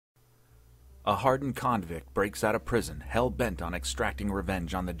A hardened convict breaks out of prison, hell-bent on extracting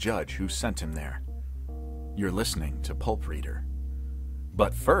revenge on the judge who sent him there. You're listening to Pulp Reader.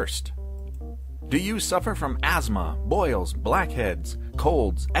 But first, do you suffer from asthma, boils, blackheads,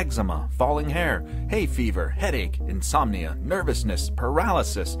 colds, eczema, falling hair, hay fever, headache, insomnia, nervousness,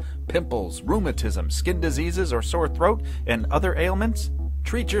 paralysis, pimples, rheumatism, skin diseases, or sore throat, and other ailments?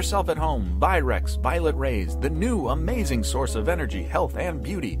 Treat yourself at home. Virex Violet Rays, the new amazing source of energy, health, and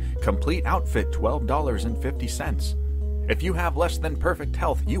beauty. Complete outfit, $12.50. If you have less than perfect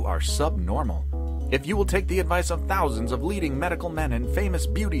health, you are subnormal. If you will take the advice of thousands of leading medical men and famous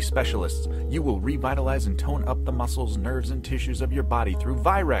beauty specialists, you will revitalize and tone up the muscles, nerves, and tissues of your body through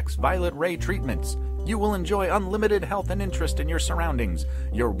Virex Violet Ray treatments. You will enjoy unlimited health and interest in your surroundings.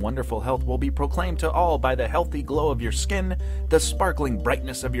 Your wonderful health will be proclaimed to all by the healthy glow of your skin, the sparkling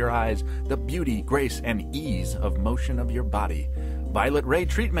brightness of your eyes, the beauty, grace, and ease of motion of your body. Violet Ray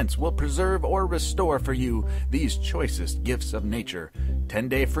treatments will preserve or restore for you these choicest gifts of nature.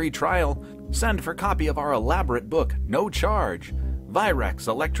 10-day free trial. Send for copy of our elaborate book, no charge. Virex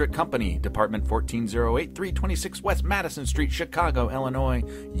Electric Company, Department 1408, 326 West Madison Street, Chicago, Illinois,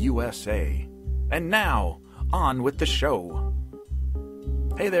 USA. And now, on with the show.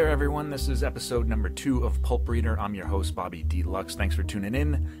 Hey there, everyone. This is episode number 2 of Pulp Reader. I'm your host, Bobby Deluxe. Thanks for tuning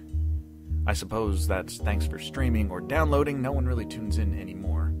in. I suppose that's thanks for streaming or downloading. No one really tunes in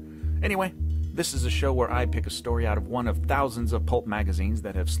anymore. Anyway, this is a show where I pick a story out of one of thousands of pulp magazines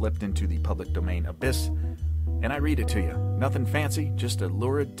that have slipped into the public domain abyss, and I read it to you. Nothing fancy, just a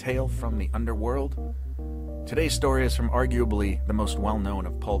lurid tale from the underworld. Today's story is from arguably the most well-known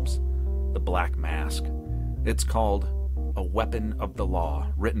of pulps, The Black Mask. It's called A Weapon of the Law,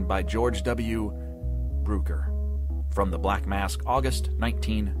 written by George W. Brueker. From The Black Mask, August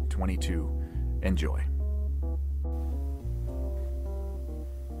 1922. Enjoy.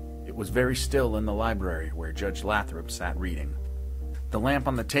 It was very still in the library where Judge Lathrop sat reading. The lamp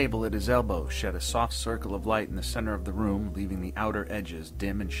on the table at his elbow shed a soft circle of light in the center of the room, leaving the outer edges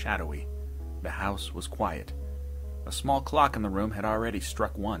dim and shadowy. The house was quiet. A small clock in the room had already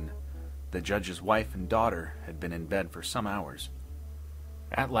struck 1. The judge's wife and daughter had been in bed for some hours.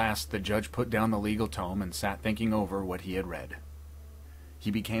 At last, the judge put down the legal tome and sat thinking over what he had read. He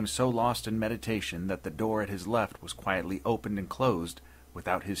became so lost in meditation that the door at his left was quietly opened and closed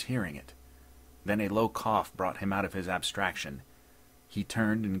without his hearing it. Then a low cough brought him out of his abstraction. He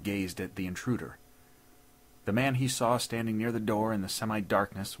turned and gazed at the intruder. The man he saw standing near the door in the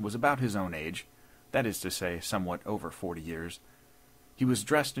semi-darkness was about his own age, that is to say, somewhat over 40 years. He was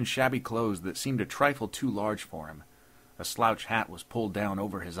dressed in shabby clothes that seemed a trifle too large for him. A slouch hat was pulled down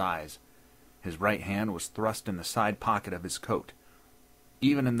over his eyes. His right hand was thrust in the side pocket of his coat.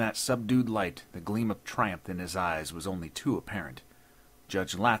 Even in that subdued light, the gleam of triumph in his eyes was only too apparent.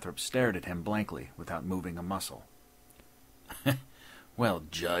 Judge Lathrop stared at him blankly, without moving a muscle. "Well,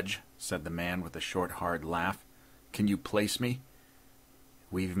 Judge," said the man with a short, hard laugh, "can you place me?"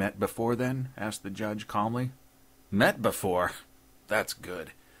 "We've met before, then?" asked the judge calmly. "Met before? That's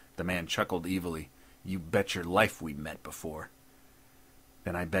good." The man chuckled evilly. "You bet your life we met before."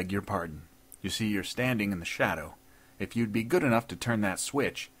 "Then I beg your pardon. You see, you're standing in the shadow. If you'd be good enough to turn that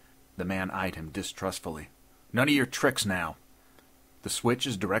switch—" The man eyed him distrustfully. "None of your tricks now." "The switch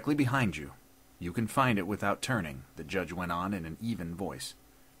is directly behind you. You can find it without turning," the judge went on in an even voice.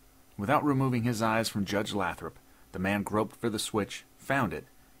 Without removing his eyes from Judge Lathrop, the man groped for the switch, found it,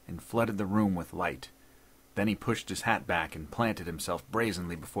 and flooded the room with light. Then he pushed his hat back and planted himself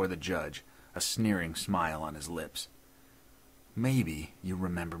brazenly before the judge, a sneering smile on his lips. "Maybe you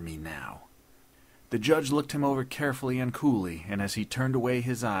remember me now." The judge looked him over carefully and coolly, and as he turned away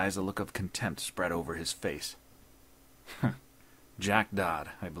his eyes, a look of contempt spread over his face. "Jack Dodd,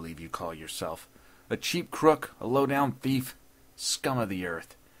 I believe you call yourself. A cheap crook, a low-down thief, scum of the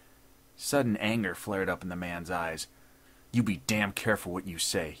earth." Sudden anger flared up in the man's eyes. "You be damn careful what you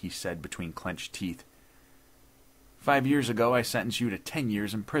say," he said between clenched teeth. 5 years ago I sentenced you to 10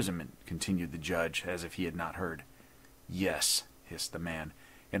 years imprisonment," continued the judge, as if he had not heard. "Yes," hissed the man,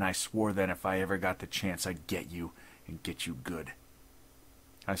 "and I swore then if I ever got the chance I'd get you, and get you good."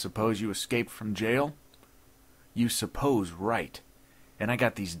 "I suppose you escaped from jail?" "You suppose right. And I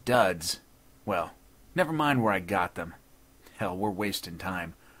got these duds. Well, never mind where I got them. Hell, we're wasting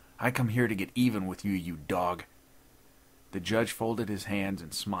time. I come here to get even with you, you dog." The judge folded his hands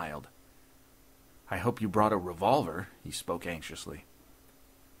and smiled. "I hope you brought a revolver," he spoke anxiously.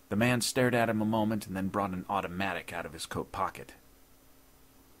 The man stared at him a moment and then brought an automatic out of his coat pocket.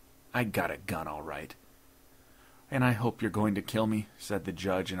 "I got a gun, all right." "And I hope you're going to kill me," said the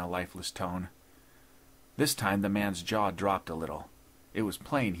judge in a lifeless tone. This time the man's jaw dropped a little. It was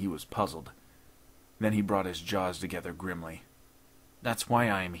plain he was puzzled. Then he brought his jaws together grimly. "That's why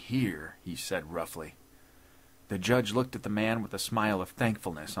I am here," he said roughly. The judge looked at the man with a smile of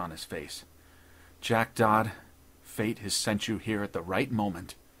thankfulness on his face. "Jack Dodd, fate has sent you here at the right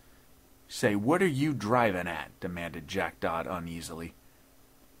moment." "Say, what are you driving at?" demanded Jack Dodd uneasily.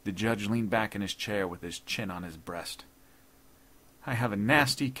 The judge leaned back in his chair with his chin on his breast. "I have a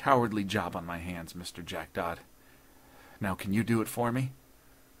nasty, cowardly job on my hands, Mr. Jack Dodd. Now can you do it for me?"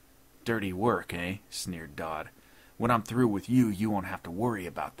 "Dirty work, eh?" sneered Dodd. "When I'm through with you, you won't have to worry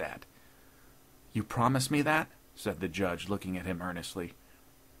about that." "You promise me that?" said the judge, looking at him earnestly.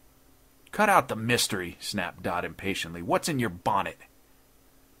 "Cut out the mystery," snapped Dodd impatiently. "What's in your bonnet?"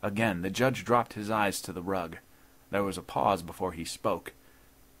 Again, the judge dropped his eyes to the rug. There was a pause before he spoke.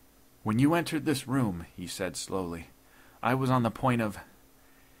 "When you entered this room," he said slowly, "I was on the point of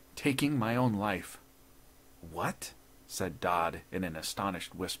taking my own life." "What?" said Dodd in an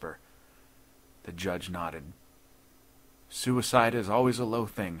astonished whisper. The judge nodded. "Suicide is always a low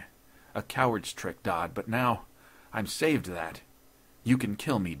thing. A coward's trick, Dodd, but now I'm saved that. You can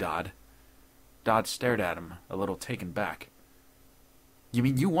kill me, Dodd." Dodd stared at him, a little taken back. "You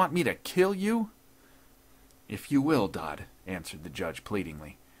mean you want me to kill you?" "If you will, Dodd," answered the judge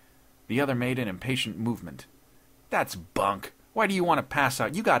pleadingly. The other made an impatient movement. "That's bunk. Why do you want to pass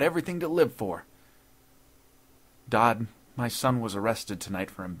out? You got everything to live for." "Dodd, my son was arrested tonight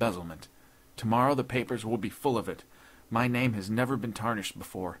for embezzlement. Tomorrow the papers will be full of it. My name has never been tarnished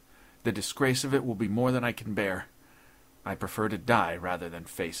before. The disgrace of it will be more than I can bear. I prefer to die rather than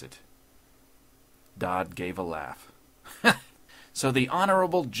face it." Dodd gave a laugh. "So the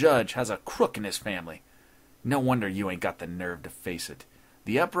honorable judge has a crook in his family. No wonder you ain't got the nerve to face it.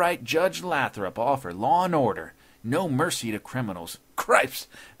 The upright Judge Lathrop, all for law and order. No mercy to criminals. Cripes,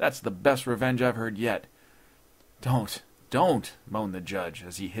 that's the best revenge I've heard yet." Don't, moaned the judge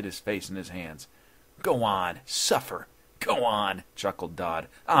as he hid his face in his hands. "Go on, suffer. Go on," chuckled Dodd.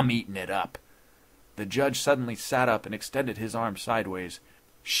 "I'm eating it up." The judge suddenly sat up and extended his arm sideways.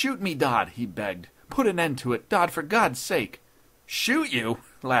 "Shoot me, Dodd," he begged. "Put an end to it, Dodd, for God's sake." "Shoot you?"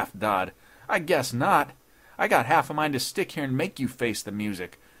 laughed Dodd. "I guess not. I got half a mind to stick here and make you face the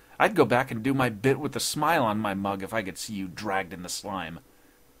music. I'd go back and do my bit with a smile on my mug if I could see you dragged in the slime."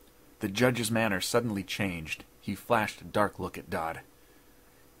 The judge's manner suddenly changed. He flashed a dark look at Dodd.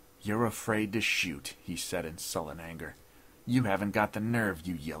 "You're afraid to shoot," he said in sullen anger. "You haven't got the nerve,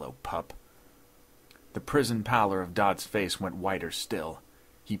 you yellow pup." The prison pallor of Dodd's face went whiter still.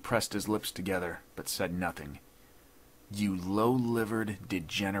 He pressed his lips together, but said nothing. "You low-livered,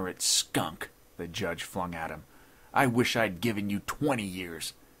 degenerate skunk," the judge flung at him. "I wish I'd given you 20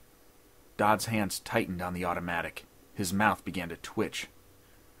 years. Dodd's hands tightened on the automatic. His mouth began to twitch.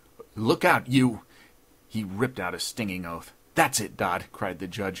 "Look out, you!" He ripped out a stinging oath. "That's it, Dodd," cried the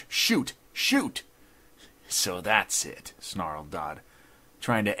judge. "Shoot! Shoot!" "So that's it," snarled Dodd.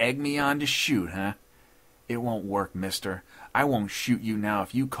 "Trying to egg me on to shoot, huh? It won't work, mister. I won't shoot you now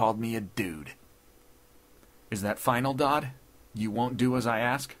if you called me a dude." "Is that final, Dodd? You won't do as I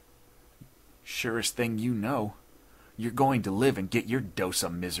ask?" "Surest thing you know. You're going to live and get your dose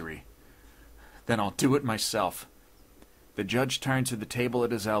of misery." "Then I'll do it myself." The judge turned to the table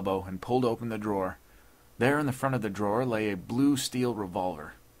at his elbow and pulled open the drawer. There in the front of the drawer lay a blue steel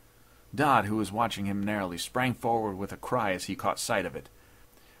revolver. Dodd, who was watching him narrowly, sprang forward with a cry as he caught sight of it.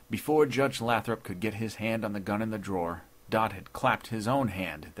 Before Judge Lathrop could get his hand on the gun in the drawer, Dodd had clapped his own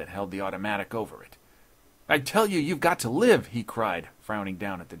hand that held the automatic over it. "I tell you, you've got to live," he cried, frowning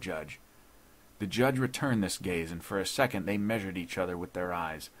down at the judge. The judge returned this gaze, and for a second they measured each other with their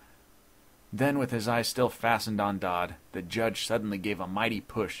eyes. Then, with his eyes still fastened on Dodd, the judge suddenly gave a mighty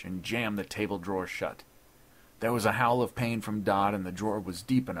push and jammed the table drawer shut. There was a howl of pain from Dodd, and the drawer was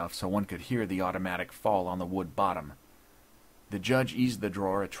deep enough so one could hear the automatic fall on the wood bottom. The judge eased the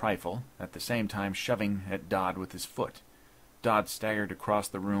drawer a trifle, at the same time shoving at Dodd with his foot. Dodd staggered across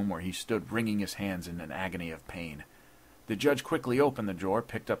the room where he stood wringing his hands in an agony of pain. The judge quickly opened the drawer,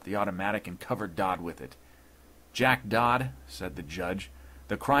 picked up the automatic, and covered Dodd with it. "Jack Dodd," said the judge,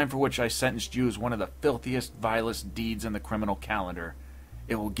 "the crime for which I sentenced you is one of the filthiest, vilest deeds in the criminal calendar.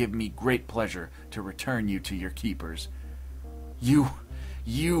 It will give me great pleasure to return you to your keepers."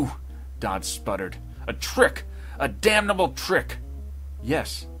 You, Dodd sputtered. "A trick! A damnable trick!"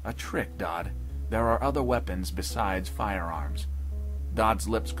 "Yes, a trick, Dodd. There are other weapons besides firearms." Dodd's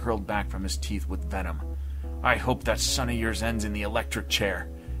lips curled back from his teeth with venom. "I hope that son of yours ends in the electric chair,"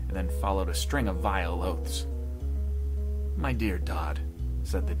 and then followed a string of vile oaths. "My dear Dodd,"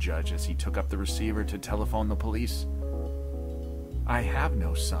 said the judge as he took up the receiver to telephone the police, "I have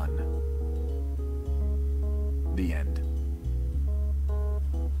no son." The end.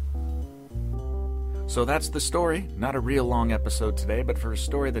 So that's the story. Not a real long episode today, but for a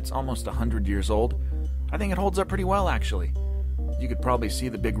story that's almost 100 years old, I think it holds up pretty well, actually. You could probably see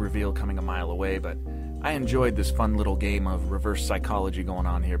the big reveal coming a mile away, but I enjoyed this fun little game of reverse psychology going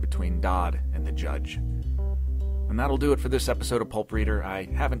on here between Dodd and the judge. And that'll do it for this episode of Pulp Reader. I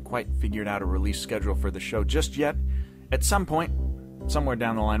haven't quite figured out a release schedule for the show just yet. At some point, somewhere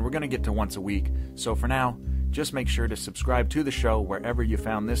down the line, we're going to get to once a week. So for now, just make sure to subscribe to the show wherever you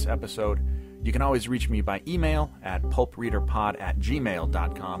found this episode. You can always reach me by email at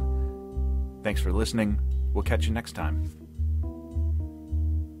pulpreaderpod@gmail.com. Thanks for listening. We'll catch you next time.